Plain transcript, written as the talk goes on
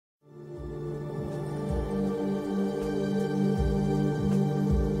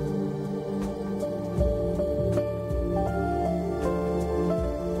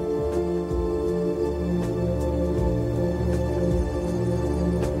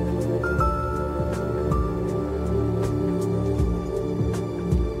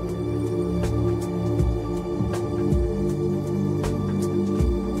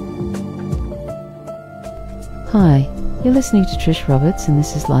Hi, you're listening to Trish Roberts and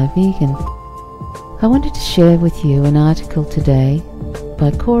this is Live Vegan. I wanted to share with you an article today by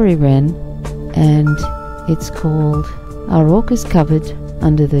Wrenn, and it's called Are Orcas Covered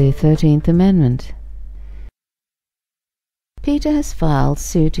Under the 13th Amendment? PETA has filed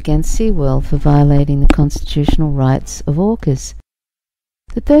suit against SeaWorld for violating the constitutional rights of orcas.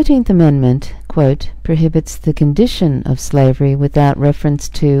 The 13th Amendment, quote, prohibits the condition of slavery without reference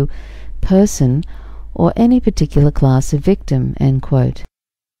to person or any particular class of victim, end quote.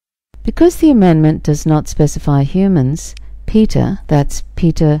 Because the amendment does not specify humans, PETA, that's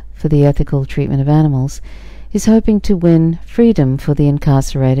PETA for the Ethical Treatment of Animals, is hoping to win freedom for the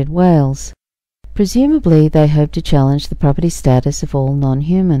incarcerated whales. Presumably they hope to challenge the property status of all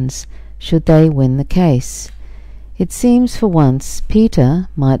non-humans, should they win the case. It seems for once PETA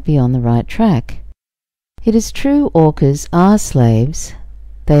might be on the right track. It is true orcas are slaves.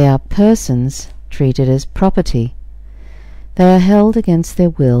 They are persons treated as property. They are held against their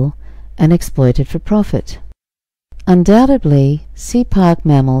will and exploited for profit. Undoubtedly, sea park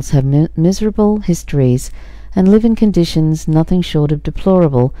mammals have miserable histories and live in conditions nothing short of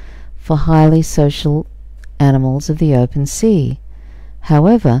deplorable for highly social animals of the open sea.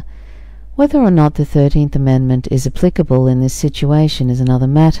 However, whether or not the 13th Amendment is applicable in this situation is another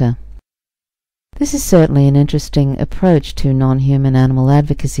matter. This is certainly an interesting approach to non-human animal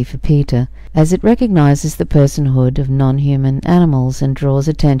advocacy for PETA, as it recognizes the personhood of non-human animals and draws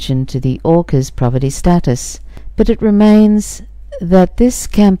attention to the orca's property status. But it remains that this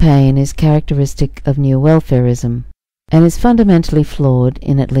campaign is characteristic of neo-welfarism, and is fundamentally flawed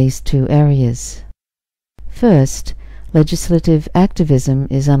in at least two areas. First, legislative activism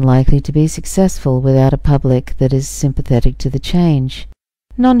is unlikely to be successful without a public that is sympathetic to the change.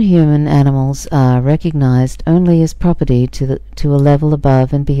 Non-human animals are recognized only as property to a level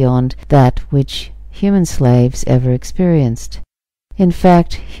above and beyond that which human slaves ever experienced. In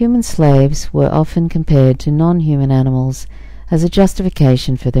fact, human slaves were often compared to non-human animals as a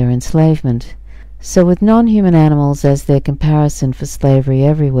justification for their enslavement. So with non-human animals as their comparison for slavery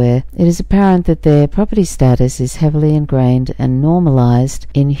everywhere, it is apparent that their property status is heavily ingrained and normalized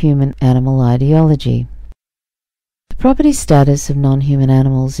in human-animal ideology. The property status of non-human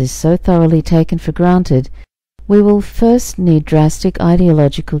animals is so thoroughly taken for granted, we will first need drastic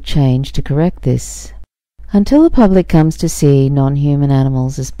ideological change to correct this. Until the public comes to see non-human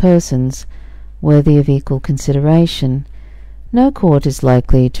animals as persons, worthy of equal consideration, no court is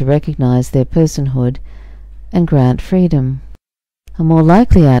likely to recognize their personhood and grant freedom. A more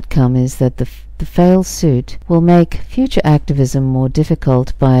likely outcome is that the failed suit will make future activism more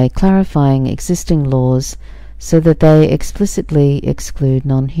difficult by clarifying existing laws so that they explicitly exclude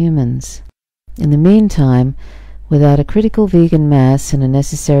non-humans. In the meantime, without a critical vegan mass and a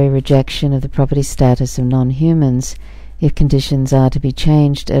necessary rejection of the property status of non-humans, if conditions are to be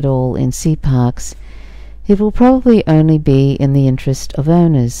changed at all in sea parks, it will probably only be in the interest of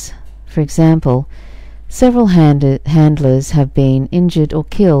owners. For example, several handlers have been injured or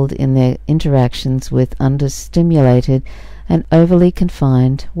killed in their interactions with understimulated and overly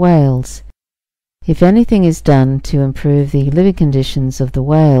confined whales. If anything is done to improve the living conditions of the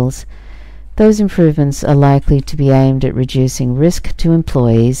whales, those improvements are likely to be aimed at reducing risk to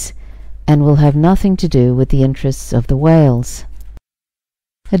employees and will have nothing to do with the interests of the whales.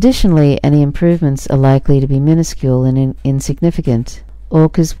 Additionally, any improvements are likely to be minuscule and insignificant.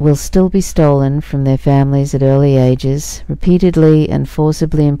 Orcas will still be stolen from their families at early ages, repeatedly and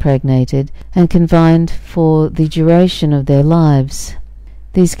forcibly impregnated, and confined for the duration of their lives.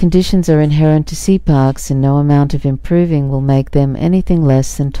 These conditions are inherent to sea parks, and no amount of improving will make them anything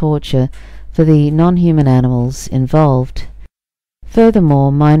less than torture for the non-human animals involved.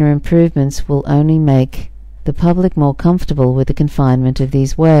 Furthermore, minor improvements will only make the public more comfortable with the confinement of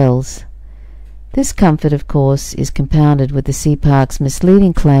these whales. This comfort, of course, is compounded with the sea park's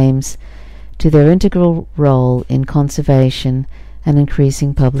misleading claims to their integral role in conservation and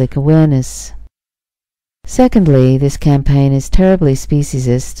increasing public awareness. Secondly, this campaign is terribly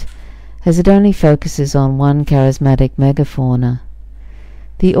speciesist, as it only focuses on one charismatic megafauna.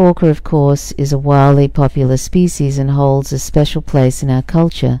 The orca, of course, is a wildly popular species and holds a special place in our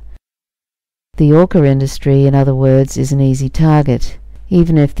culture. The orca industry, in other words, is an easy target.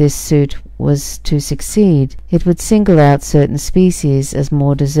 Even if this suit was to succeed, it would single out certain species as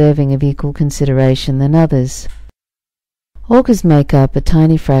more deserving of equal consideration than others. Orcas make up a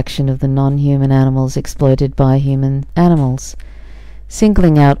tiny fraction of the non-human animals exploited by human animals.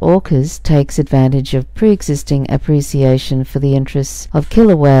 Singling out orcas takes advantage of pre-existing appreciation for the interests of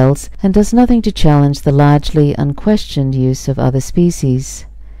killer whales and does nothing to challenge the largely unquestioned use of other species.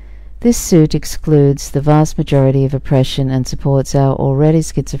 This suit excludes the vast majority of oppression and supports our already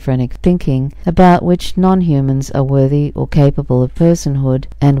schizophrenic thinking about which non-humans are worthy or capable of personhood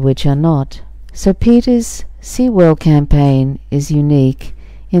and which are not. So Peter's See Well campaign is unique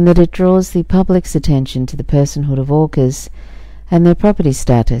in that it draws the public's attention to the personhood of orcas and their property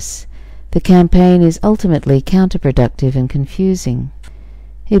status. The campaign is ultimately counterproductive and confusing.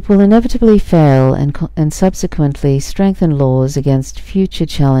 It will inevitably fail and subsequently strengthen laws against future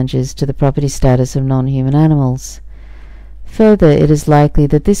challenges to the property status of non-human animals. Further, it is likely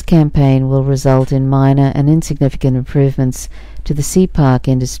that this campaign will result in minor and insignificant improvements to the sea park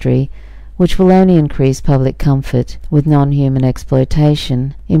industry, which will only increase public comfort with non-human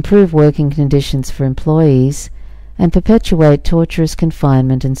exploitation, improve working conditions for employees, and perpetuate torturous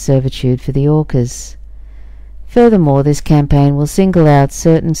confinement and servitude for the orcas. Furthermore, this campaign will single out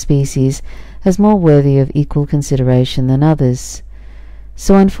certain species as more worthy of equal consideration than others.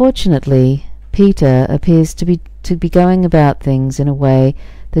 So unfortunately, Peter appears to be going about things in a way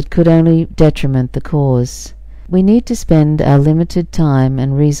that could only detriment the cause. We need to spend our limited time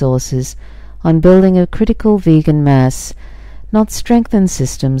and resources on building a critical vegan mass, not strengthen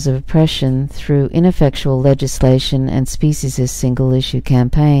systems of oppression through ineffectual legislation and speciesist single-issue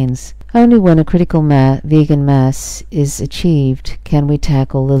campaigns. Only when a critical vegan mass is achieved can we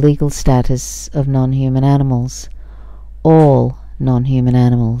tackle the legal status of non-human animals. All non-human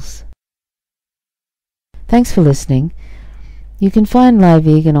animals. Thanks for listening. You can find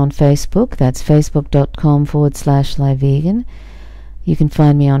LiveVegan on Facebook. That's facebook.com/LiveVegan. You can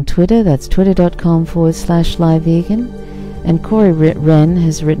find me on Twitter. That's twitter.com/LiveVegan. And Corey Wrenn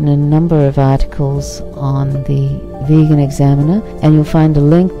has written a number of articles on the Vegan Examiner, and you'll find a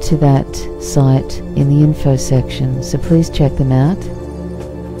link to that site in the info section, so please check them out.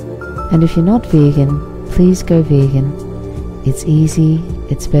 And if you're not vegan, please go vegan. It's easy,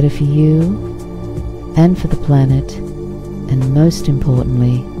 it's better for you and for the planet, and most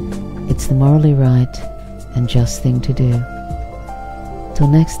importantly, it's the morally right and just thing to do. Till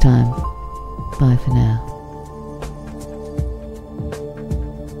next time, bye for now.